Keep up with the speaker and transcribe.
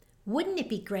Wouldn't it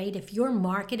be great if your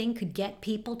marketing could get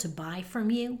people to buy from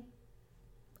you?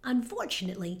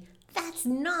 Unfortunately, that's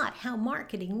not how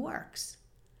marketing works.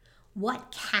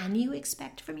 What can you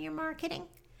expect from your marketing?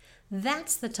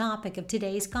 That's the topic of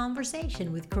today's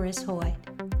conversation with Chris Hoyt.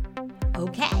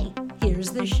 Okay,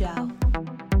 here's the show.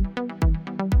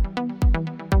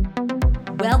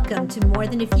 Welcome to More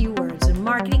Than a Few Words, a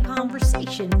marketing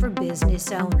conversation for business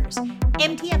owners.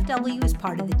 MTFW is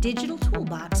part of the Digital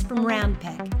Toolbox from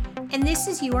Roundpeg, and this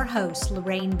is your host,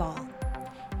 Lorraine Ball.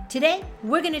 Today,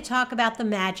 we're going to talk about the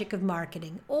magic of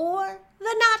marketing, or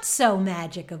the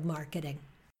not-so-magic of marketing.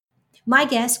 My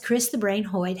guest, Chris the Brain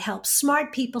Hoyt, helps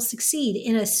smart people succeed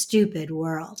in a stupid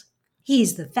world.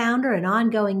 He's the founder and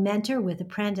ongoing mentor with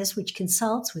Apprentice, which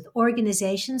consults with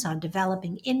organizations on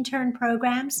developing intern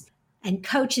programs and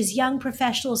coaches young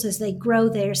professionals as they grow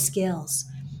their skills.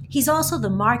 He's also the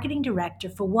marketing director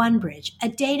for OneBridge, a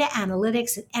data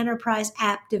analytics and enterprise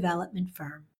app development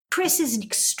firm. Chris is an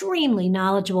extremely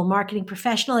knowledgeable marketing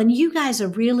professional, and you guys are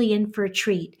really in for a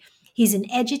treat. He's an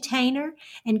edutainer,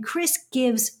 and Chris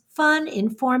gives fun,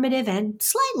 informative, and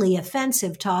slightly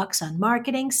offensive talks on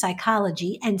marketing,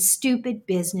 psychology, and stupid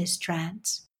business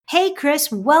trends. Hey,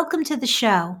 Chris, welcome to the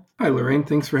show. Hi, Lorraine.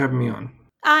 Thanks for having me on.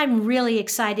 I'm really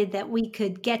excited that we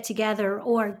could get together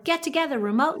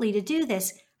remotely to do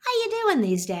this. How you doing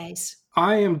these days?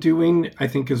 I am doing, I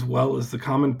think, as well as the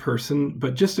common person,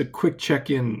 but just a quick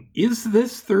check-in. Is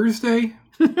this Thursday?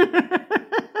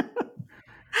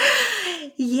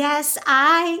 Yes,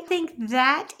 I think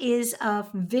that is a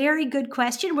very good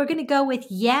question. We're going to go with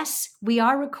yes, we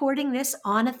are recording this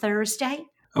on a Thursday.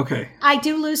 Okay. I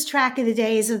do lose track of the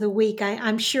days of the week.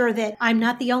 I'm sure that I'm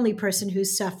not the only person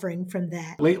who's suffering from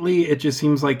that. Lately, it just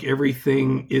seems like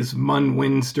everything is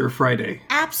Wednesday, Friday.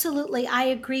 Absolutely. I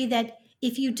agree that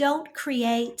if you don't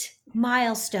create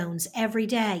milestones every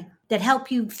day that help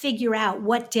you figure out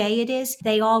what day it is,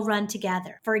 they all run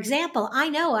together. For example, I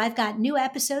know I've got new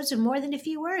episodes of More Than a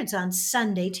Few Words on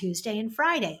Sunday, Tuesday, and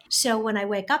Friday. So when I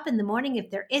wake up in the morning, if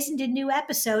there isn't a new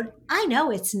episode, I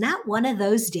know it's not one of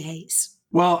those days.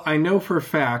 Well, I know for a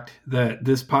fact that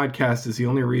this podcast is the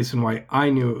only reason why I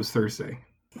knew it was Thursday.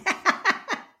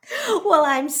 Well,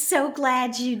 I'm so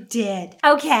glad you did.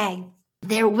 Okay,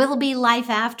 there will be life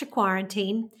after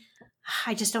quarantine.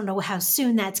 I just don't know how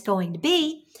soon that's going to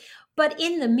be. But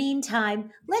in the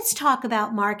meantime, let's talk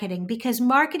about marketing, because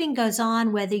marketing goes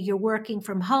on whether you're working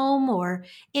from home or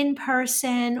in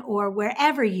person or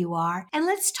wherever you are. And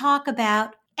let's talk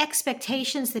about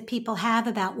expectations that people have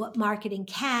about what marketing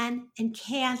can and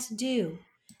can't do,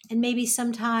 and maybe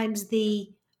sometimes the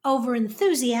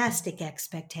over-enthusiastic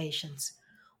expectations.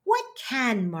 What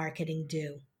can marketing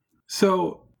do?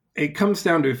 So it comes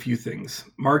down to a few things.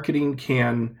 Marketing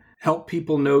can help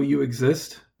people know you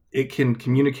exist. It can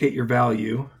communicate your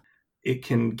value. It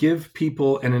can give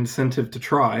people an incentive to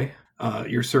try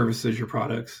your services, your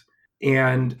products,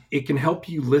 and it can help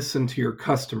you listen to your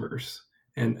customers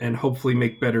and hopefully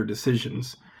make better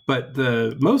decisions. But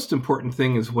the most important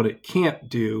thing is what it can't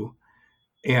do.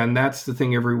 And that's the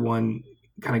thing everyone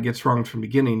kind of gets wrong from the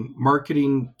beginning.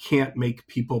 Marketing can't make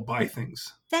people buy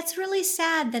things. That's really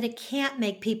sad that it can't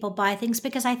make people buy things,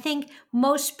 because I think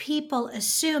most people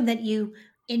assume that you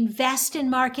invest in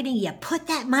marketing, you put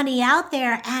that money out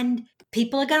there, and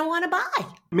people are going to want to buy.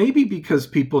 Maybe because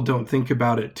people don't think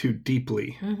about it too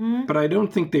deeply, but I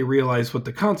don't think they realize what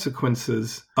the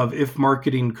consequences of if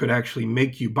marketing could actually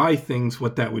make you buy things,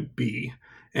 what that would be,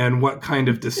 and what kind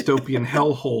of dystopian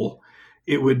hellhole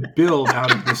it would build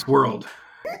out of this world.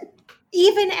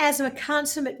 Even as a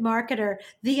consummate marketer,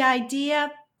 the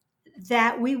idea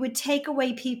that we would take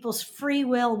away people's free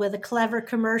will with a clever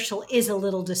commercial is a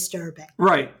little disturbing.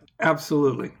 Right.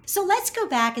 Absolutely. So let's go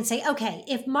back and say, okay,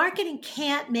 if marketing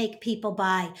can't make people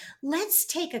buy, let's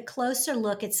take a closer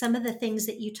look at some of the things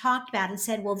that you talked about and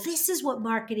said, well, this is what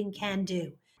marketing can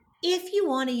do. If you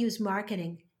want to use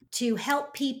marketing to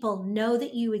help people know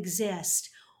that you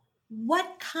exist,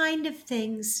 what kind of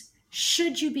things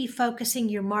should you be focusing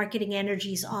your marketing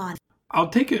energies on? I'll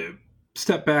take a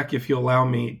step back, if you allow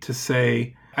me, to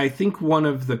say, I think one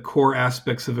of the core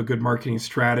aspects of a good marketing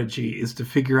strategy is to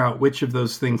figure out which of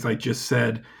those things I just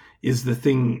said is the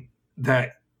thing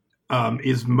that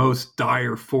is most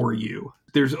dire for you.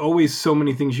 There's always so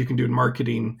many things you can do in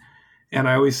marketing. And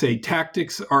I always say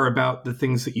tactics are about the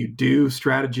things that you do.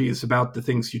 Strategy is about the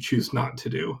things you choose not to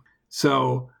do.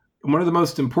 So one of the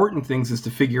most important things is to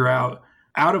figure out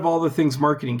of all the things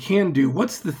marketing can do,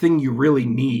 what's the thing you really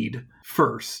need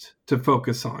first to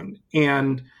focus on?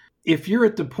 And if you're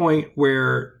at the point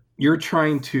where you're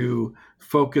trying to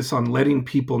focus on letting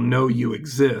people know you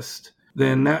exist,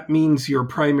 then that means your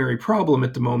primary problem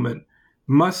at the moment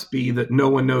must be that no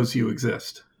one knows you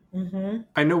exist. Mm-hmm.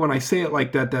 I know when I say it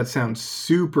like that, that sounds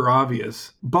super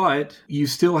obvious, but you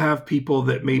still have people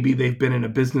that maybe they've been in a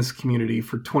business community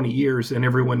for 20 years and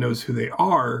everyone knows who they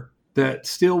are, that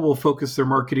still will focus their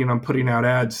marketing on putting out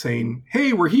ads saying,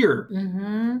 hey, we're here.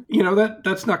 Mm-hmm. You know,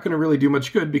 that's not going to really do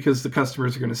much good because the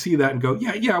customers are going to see that and go,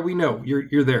 yeah, we know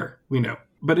you're there. We know.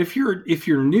 But if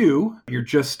you're new, you're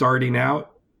just starting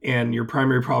out and your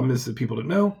primary problem is that people don't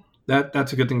know,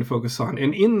 that's a good thing to focus on.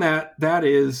 And in that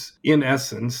is, in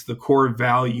essence, the core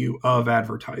value of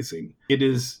advertising. It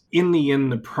is, in the end,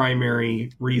 the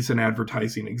primary reason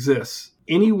advertising exists.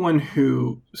 Anyone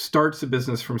who starts a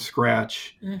business from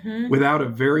scratch without a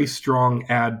very strong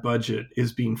ad budget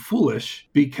is being foolish,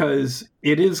 because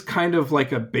it is kind of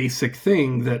like a basic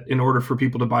thing that in order for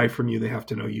people to buy from you, they have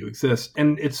to know you exist.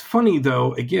 And it's funny,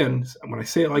 though, again, when I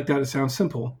say it like that, it sounds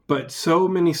simple, but so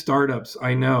many startups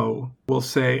I know will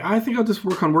say, I think I'll just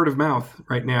work on word of mouth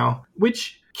right now,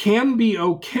 which can be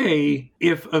okay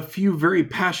if a few very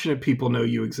passionate people know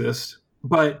you exist.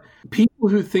 But people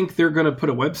who think they're going to put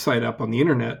a website up on the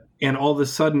internet and all of a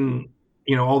sudden,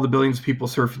 you know, all the billions of people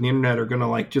surfing the internet are going to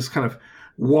like just kind of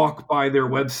walk by their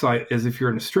website as if you're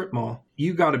in a strip mall,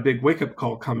 you got a big wake-up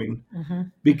call coming.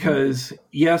 Because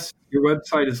yes, your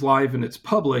website is live and it's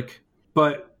public,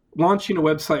 but launching a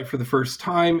website for the first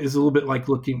time is a little bit like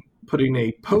putting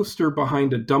a poster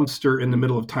behind a dumpster in the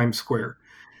middle of Times Square.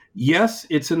 Yes,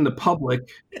 it's in the public,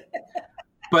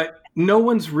 but no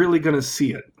one's really going to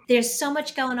see it. There's so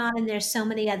much going on and there's so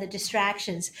many other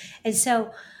distractions. And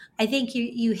so I think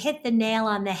you hit the nail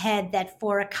on the head that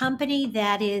for a company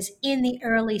that is in the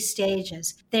early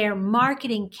stages, their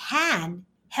marketing can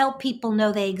help people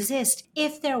know they exist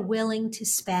if they're willing to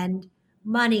spend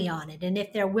money on it and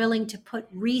if they're willing to put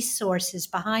resources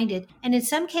behind it. And in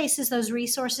some cases, those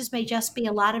resources may just be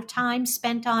a lot of time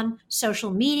spent on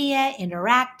social media,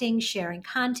 interacting, sharing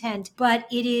content, but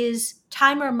it is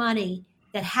time or money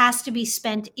that has to be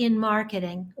spent in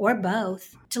marketing, or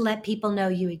both, to let people know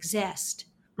you exist.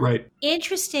 Right.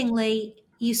 Interestingly,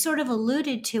 you sort of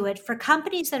alluded to it, for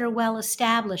companies that are well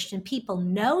established and people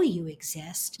know you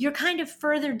exist, you're kind of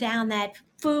further down that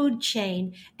food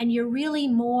chain and you're really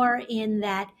more in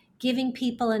that giving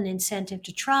people an incentive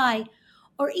to try,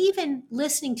 or even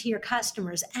listening to your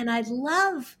customers. And I'd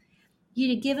love you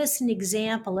to give us an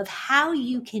example of how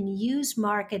you can use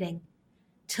marketing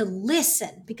to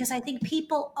listen, because I think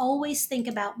people always think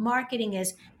about marketing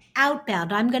as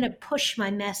outbound. I'm going to push my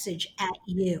message at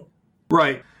you.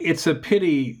 Right. It's a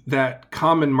pity that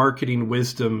common marketing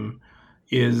wisdom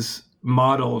is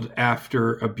modeled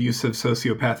after abusive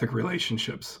sociopathic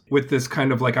relationships with this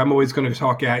kind of like, I'm always going to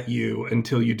talk at you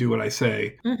until you do what I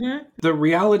say. The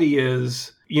reality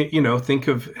is, you know, think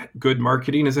of good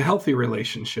marketing as a healthy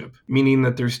relationship, meaning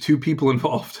that there's two people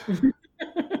involved.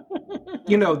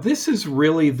 You know, this is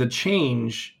really the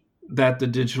change that the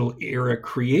digital era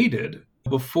created.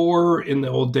 Before, in the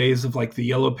old days of like the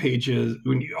Yellow Pages,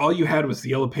 when all you had was the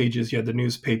Yellow Pages, you had the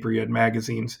newspaper, you had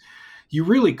magazines, you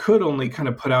really could only kind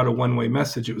of put out a one-way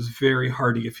message. It was very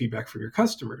hard to get feedback from your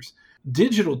customers.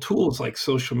 Digital tools like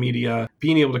social media,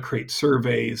 being able to create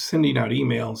surveys, sending out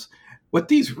emails, what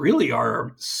these really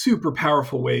are super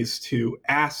powerful ways to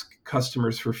ask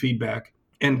customers for feedback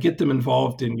and get them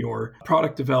involved in your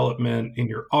product development, in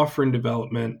your offering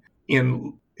development,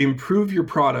 and improve your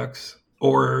products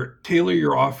or tailor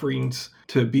your offerings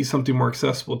to be something more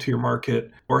accessible to your market,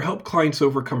 or help clients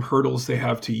overcome hurdles they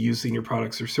have to using your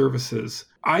products or services.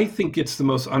 I think it's the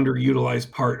most underutilized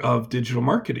part of digital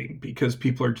marketing because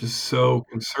people are just so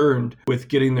concerned with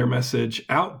getting their message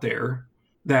out there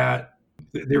that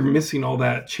they're missing all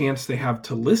that chance they have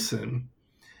to listen.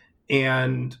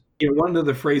 And you know, one of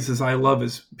the phrases I love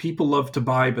is people love to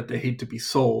buy, but they hate to be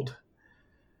sold.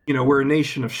 You know, we're a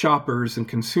nation of shoppers and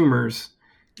consumers.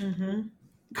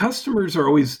 Customers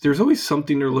there's always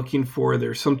something they're looking for.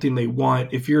 There's something they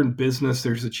want. If you're in business,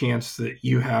 there's a chance that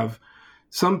you have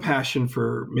some passion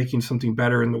for making something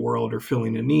better in the world or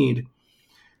filling a need.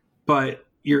 But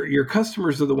your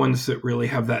customers are the ones that really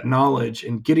have that knowledge,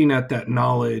 and getting at that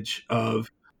knowledge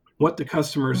of what the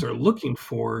customers are looking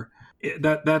for,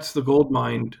 that's the gold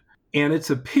mine. And it's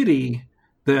a pity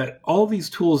that all these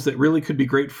tools that really could be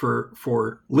great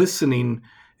for listening,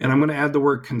 and I'm going to add the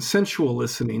word consensual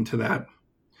listening to that.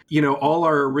 You know, all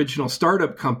our original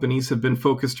startup companies have been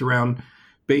focused around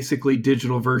basically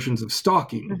digital versions of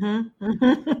stalking.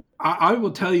 I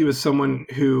will tell you, as someone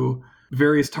who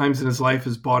various times in his life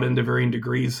has bought into varying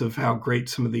degrees of how great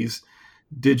some of these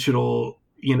digital,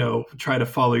 you know, try to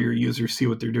follow your users, see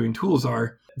what they're doing tools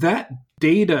are, that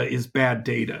data is bad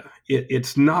data.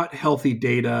 It's not healthy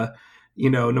data.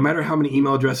 No matter how many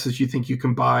email addresses you think you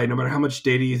can buy, no matter how much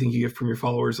data you think you get from your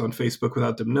followers on Facebook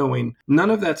without them knowing, none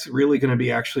of that's really going to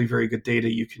be actually very good data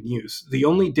you can use. The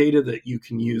only data that you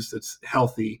can use that's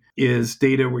healthy is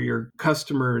data where your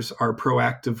customers are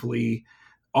proactively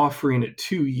offering it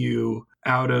to you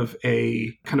out of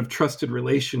a kind of trusted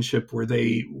relationship where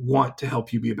they want to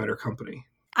help you be a better company.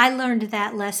 I learned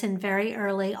that lesson very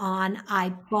early on.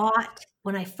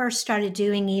 When I first started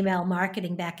doing email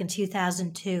marketing back in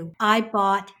 2002, I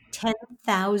bought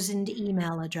 10,000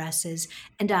 email addresses.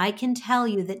 And I can tell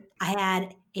you that I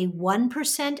had a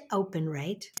 1% open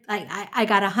rate. I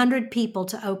got 100 people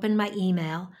to open my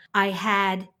email. I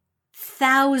had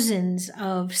thousands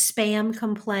of spam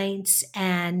complaints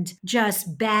and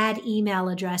just bad email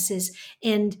addresses.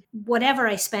 And whatever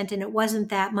I spent, and it wasn't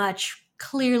that much,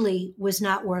 clearly was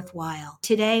not worthwhile.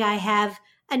 Today, I have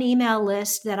an email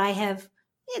list that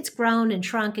it's grown and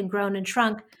shrunk and grown and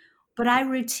shrunk, but I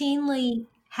routinely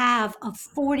have a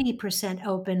 40%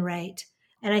 open rate.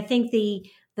 And I think the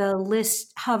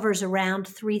list hovers around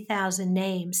 3,000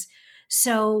 names.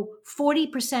 So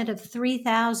 40% of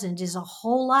 3,000 is a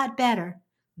whole lot better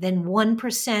than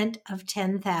 1% of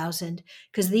 10,000,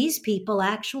 because these people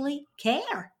actually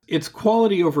care. It's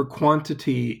quality over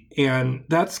quantity. And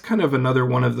that's kind of another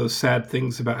one of those sad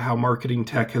things about how marketing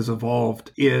tech has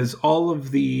evolved, is all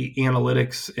of the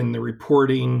analytics and the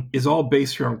reporting is all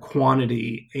based around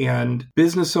quantity. And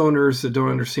business owners that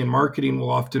don't understand marketing will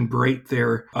often berate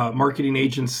their marketing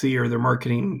agency or their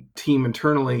marketing team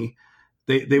internally.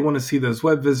 They want to see those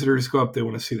web visitors go up. They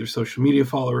want to see their social media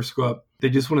followers go up. They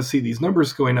just want to see these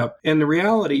numbers going up. And the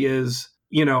reality is,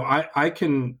 I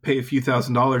can pay a few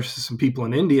 $1,000s to some people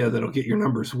in India that'll get your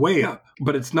numbers way up,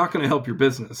 but it's not going to help your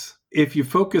business. If you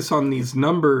focus on these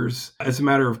numbers as a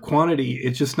matter of quantity,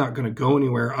 it's just not going to go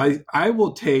anywhere. I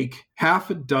will take half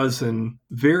a dozen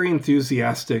very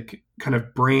enthusiastic kind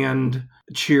of brand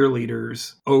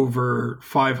cheerleaders over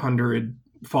 500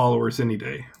 followers any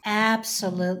day.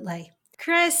 Absolutely.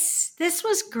 Chris, this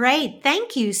was great.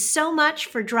 Thank you so much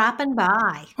for dropping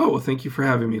by. Oh, well, thank you for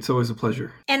having me. It's always a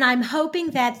pleasure. And I'm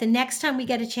hoping that the next time we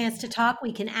get a chance to talk,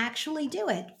 we can actually do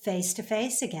it face to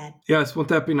face again. Yes, won't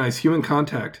that be nice? Human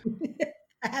contact.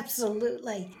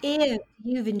 Absolutely. If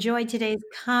you've enjoyed today's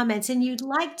comments and you'd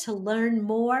like to learn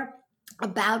more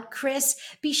about Chris,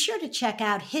 be sure to check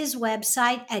out his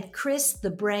website at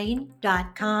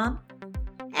christhebrain.com.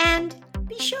 And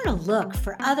be sure to look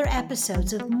for other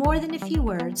episodes of More Than a Few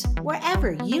Words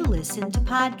wherever you listen to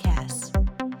podcasts.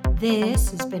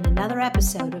 This has been another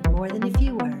episode of More Than a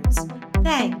Few Words.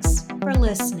 Thanks for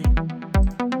listening.